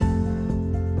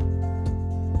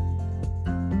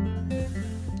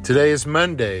Today is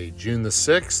Monday, June the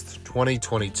 6th,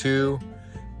 2022,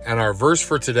 and our verse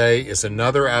for today is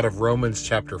another out of Romans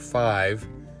chapter 5.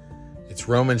 It's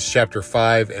Romans chapter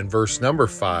 5 and verse number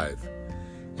 5,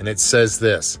 and it says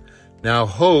this: "Now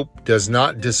hope does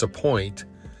not disappoint,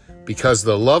 because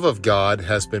the love of God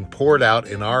has been poured out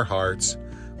in our hearts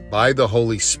by the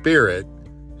Holy Spirit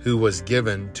who was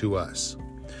given to us."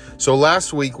 So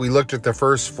last week we looked at the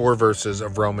first 4 verses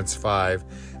of Romans 5,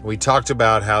 and we talked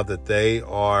about how that they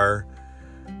are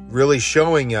really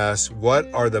showing us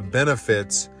what are the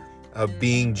benefits of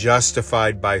being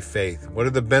justified by faith. What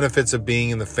are the benefits of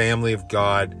being in the family of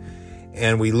God?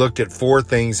 And we looked at 4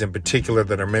 things in particular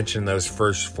that are mentioned in those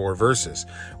first 4 verses.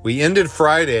 We ended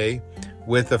Friday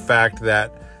with the fact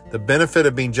that the benefit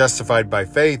of being justified by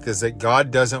faith is that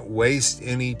God doesn't waste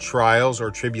any trials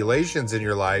or tribulations in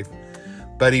your life,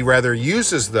 but he rather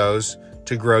uses those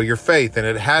to grow your faith. And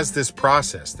it has this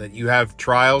process that you have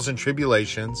trials and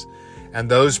tribulations, and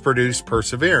those produce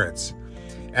perseverance.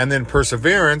 And then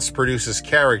perseverance produces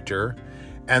character,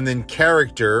 and then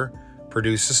character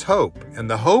produces hope. And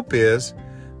the hope is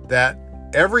that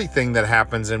everything that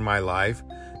happens in my life,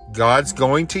 God's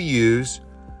going to use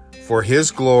for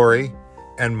his glory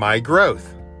and my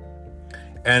growth.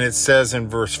 And it says in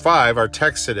verse 5, our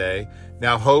text today,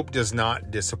 "Now hope does not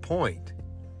disappoint."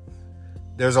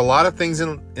 There's a lot of things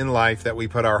in life that we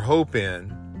put our hope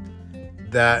in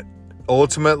that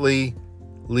ultimately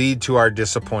lead to our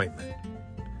disappointment.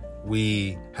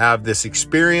 We have this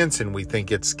experience and we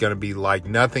think it's going to be like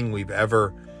nothing we've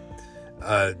ever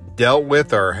dealt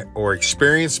with or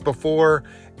experienced before,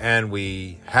 and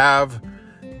we have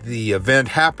the event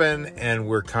happen and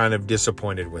we're kind of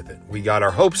disappointed with it. We got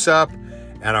our hopes up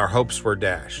and our hopes were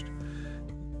dashed.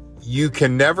 You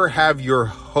can never have your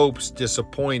hopes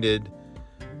disappointed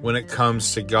when it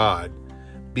comes to God,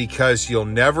 because you'll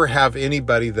never have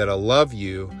anybody that'll love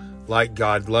you like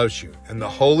God loves you. And the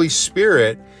Holy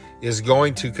Spirit is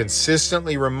going to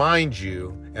consistently remind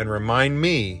you and remind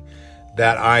me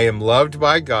that I am loved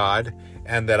by God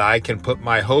and that I can put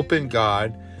my hope in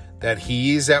God, that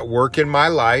he's at work in my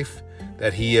life,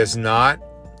 that he is not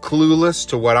clueless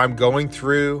to what I'm going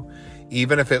through,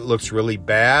 even if it looks really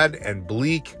bad and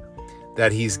bleak,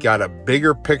 that he's got a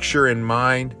bigger picture in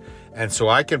mind. And so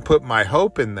I can put my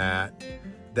hope in that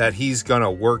he's going to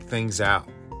work things out.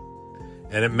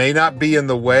 And it may not be in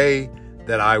the way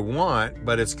that I want,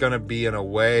 but it's going to be in a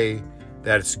way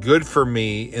that's good for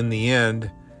me in the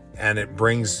end, and it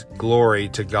brings glory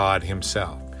to God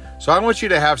himself. So I want you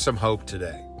to have some hope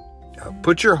today.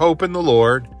 Put your hope in the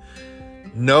Lord.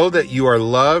 Know that you are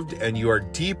loved and you are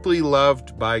deeply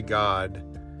loved by God,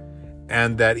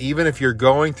 and that even if you're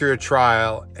going through a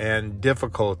trial and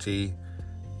difficulty,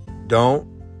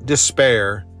 don't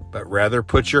despair, but rather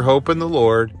put your hope in the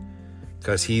Lord,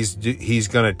 because he's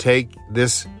going to take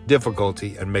this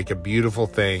difficulty and make a beautiful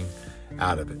thing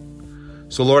out of it.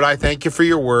 So Lord, I thank you for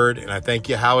your word, and I thank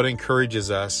you how it encourages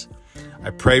us. I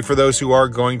pray for those who are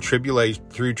going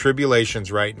through tribulations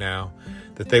right now,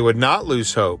 that they would not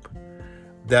lose hope,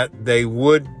 that they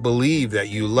would believe that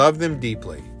you love them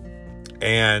deeply,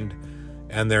 and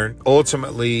they're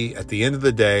ultimately, at the end of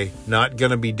the day, not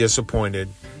going to be disappointed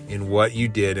in what you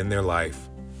did in their life.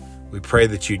 We pray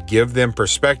that you'd give them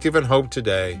perspective and hope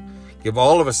today. Give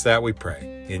all of us that, we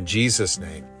pray. In Jesus'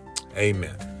 name,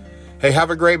 amen. Hey, have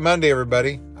a great Monday,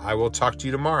 everybody. I will talk to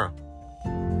you tomorrow.